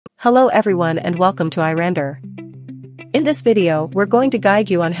Hello everyone and welcome to iRender. In this video, we're going to guide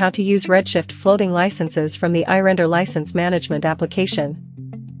you on how to use Redshift floating licenses from the iRender license management application.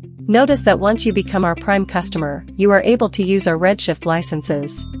 Notice that once you become our Prime customer, you are able to use our Redshift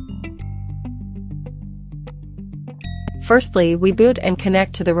licenses. Firstly, we boot and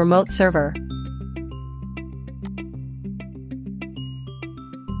connect to the remote server.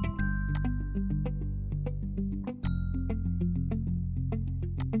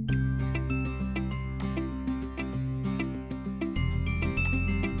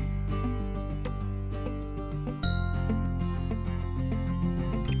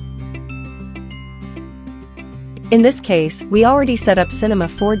 In this case, we already set up Cinema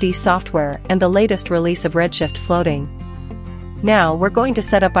 4D software and the latest release of Redshift floating. Now we're going to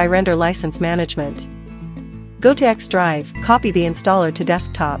set up iRender license management. Go to X Drive, copy the installer to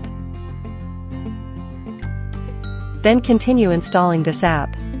desktop. Then continue installing this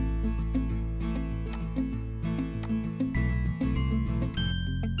app.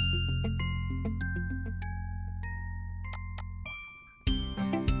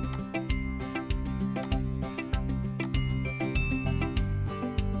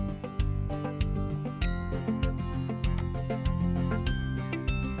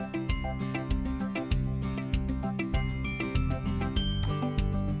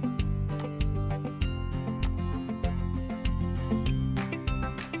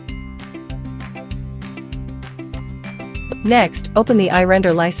 Next, open the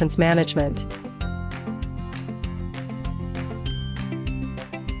iRender license management.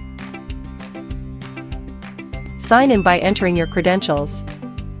 Sign in by entering your credentials.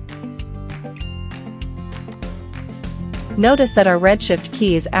 Notice that our Redshift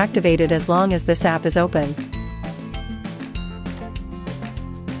key is activated as long as this app is open.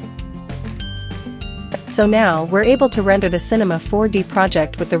 So now, we're able to render the Cinema 4D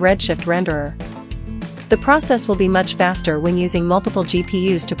project with the Redshift renderer. The process will be much faster when using multiple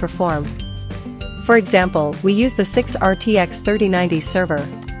GPUs to perform. For example, we use the 6 RTX 3090 server.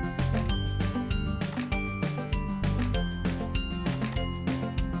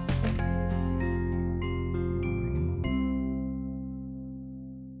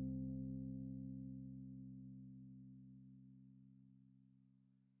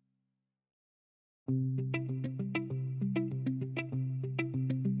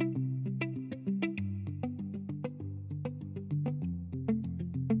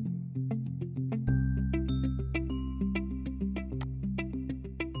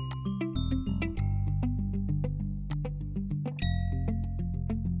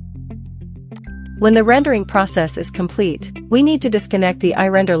 When the rendering process is complete, we need to disconnect the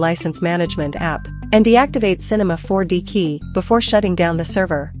iRender license management app and deactivate Cinema 4D key before shutting down the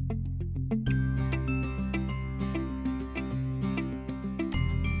server.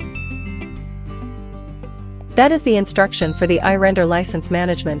 That is the instruction for the iRender license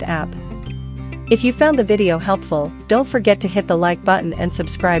management app. If you found the video helpful, don't forget to hit the like button and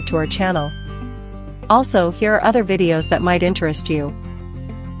subscribe to our channel. Also, here are other videos that might interest you.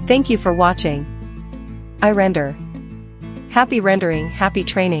 Thank you for watching. iRender. Happy rendering, happy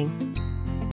training.